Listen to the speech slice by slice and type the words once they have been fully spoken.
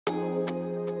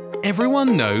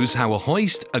Everyone knows how a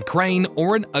hoist, a crane,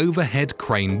 or an overhead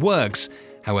crane works.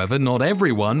 However, not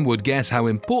everyone would guess how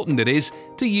important it is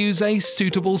to use a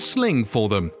suitable sling for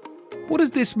them. What does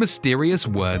this mysterious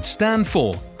word stand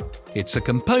for? It's a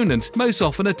component most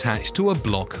often attached to a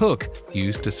block hook,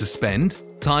 used to suspend,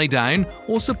 tie down,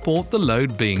 or support the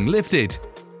load being lifted.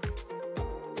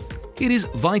 It is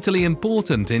vitally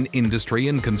important in industry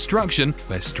and construction,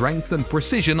 where strength and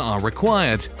precision are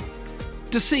required.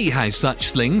 To see how such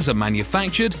slings are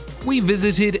manufactured, we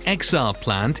visited EXAR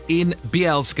plant in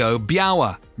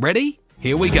Bielsko-Biała. Ready?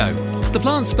 Here we go. The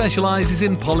plant specializes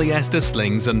in polyester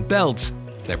slings and belts.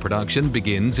 Their production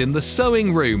begins in the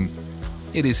sewing room.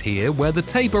 It is here where the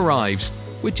tape arrives,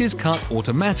 which is cut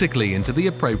automatically into the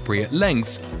appropriate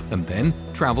lengths and then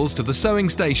travels to the sewing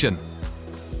station.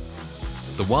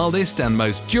 The wildest and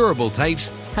most durable tapes,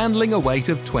 handling a weight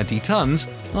of 20 tons,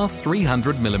 are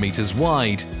 300 mm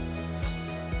wide.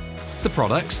 The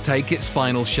products take its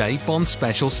final shape on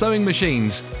special sewing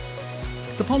machines.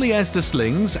 The polyester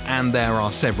slings, and there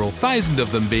are several thousand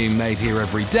of them being made here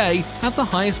every day, have the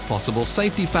highest possible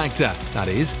safety factor, that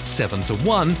is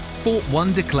 7:1 for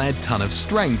 1 declared ton of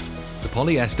strength. The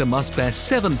polyester must bear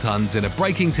 7 tons in a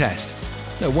breaking test.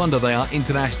 No wonder they are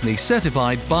internationally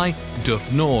certified by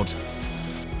TÜV NORD.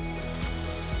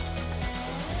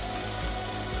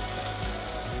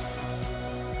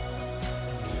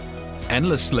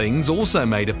 Endless slings, also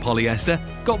made of polyester,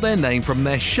 got their name from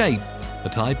their shape, a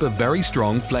type of very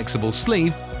strong flexible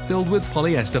sleeve filled with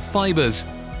polyester fibers.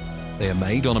 They are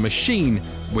made on a machine,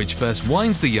 which first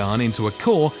winds the yarn into a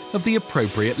core of the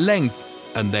appropriate length,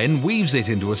 and then weaves it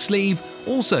into a sleeve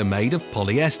also made of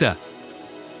polyester.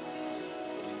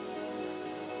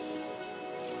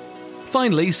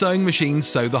 Finally, sewing machines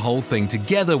sew the whole thing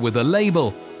together with a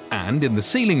label. And in the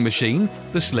sealing machine,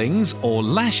 the slings or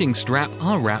lashing strap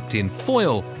are wrapped in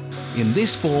foil. In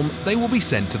this form, they will be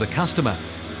sent to the customer.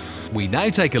 We now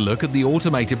take a look at the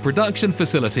automated production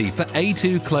facility for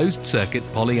A2 closed-circuit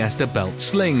polyester belt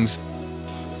slings.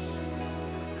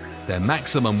 Their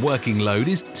maximum working load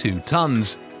is 2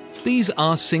 tons. These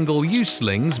are single-use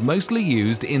slings mostly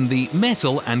used in the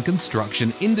metal and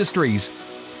construction industries,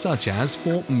 such as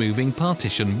for moving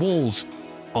partition walls.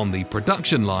 On the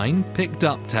production line, picked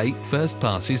up tape first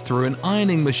passes through an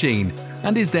ironing machine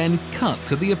and is then cut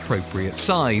to the appropriate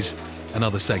size.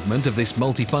 Another segment of this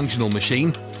multifunctional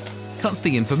machine cuts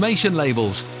the information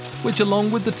labels, which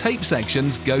along with the tape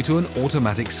sections go to an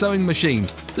automatic sewing machine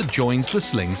that joins the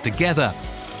slings together.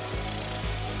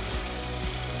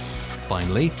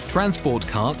 Finally, transport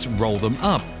carts roll them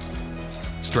up,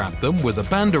 strap them with a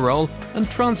banderole and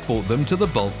transport them to the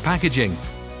bulk packaging.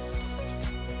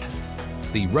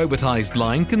 The robotized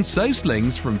line can sew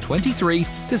slings from 23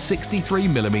 to 63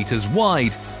 mm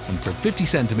wide and from 50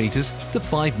 cm to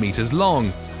 5 meters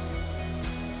long.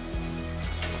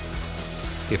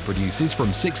 It produces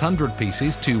from 600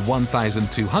 pieces to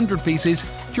 1,200 pieces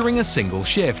during a single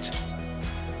shift.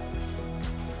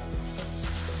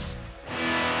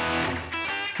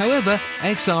 However,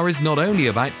 EXAR is not only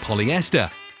about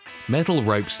polyester. Metal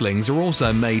rope slings are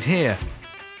also made here.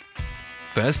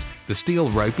 First, the steel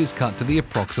rope is cut to the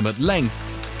approximate length.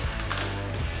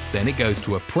 Then it goes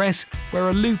to a press where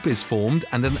a loop is formed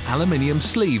and an aluminium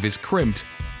sleeve is crimped.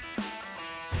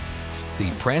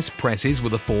 The press presses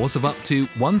with a force of up to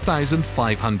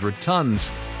 1,500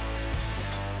 tons.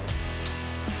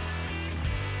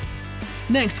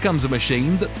 Next comes a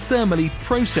machine that thermally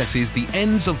processes the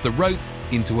ends of the rope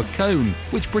into a cone,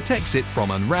 which protects it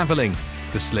from unraveling.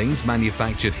 The slings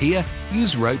manufactured here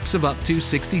use ropes of up to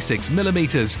 66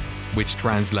 mm, which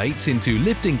translates into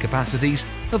lifting capacities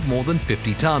of more than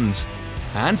 50 tons.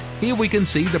 And here we can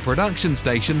see the production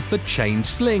station for chain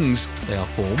slings. They are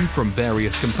formed from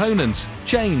various components: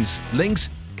 chains, links,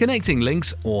 connecting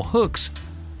links, or hooks.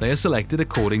 They are selected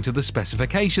according to the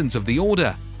specifications of the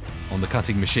order. On the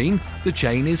cutting machine, the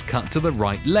chain is cut to the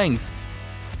right length.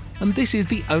 And this is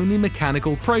the only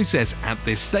mechanical process at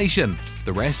this station.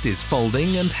 The rest is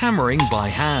folding and hammering by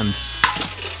hand.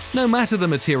 No matter the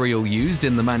material used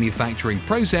in the manufacturing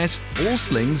process, all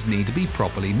slings need to be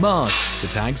properly marked. The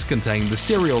tags contain the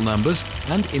serial numbers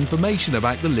and information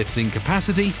about the lifting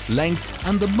capacity, length,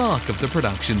 and the mark of the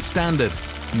production standard.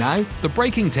 Now, the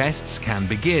braking tests can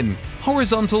begin.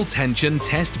 Horizontal tension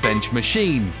test bench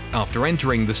machine, after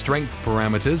entering the strength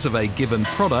parameters of a given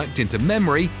product into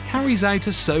memory, carries out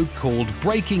a so-called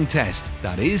braking test.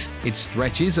 That is, it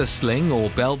stretches a sling or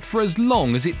belt for as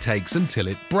long as it takes until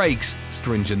it breaks.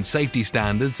 Stringent safety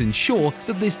standards ensure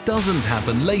that this doesn't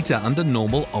happen later under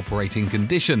normal operating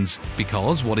conditions,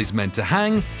 because what is meant to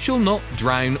hang shall not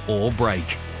drown or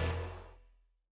break.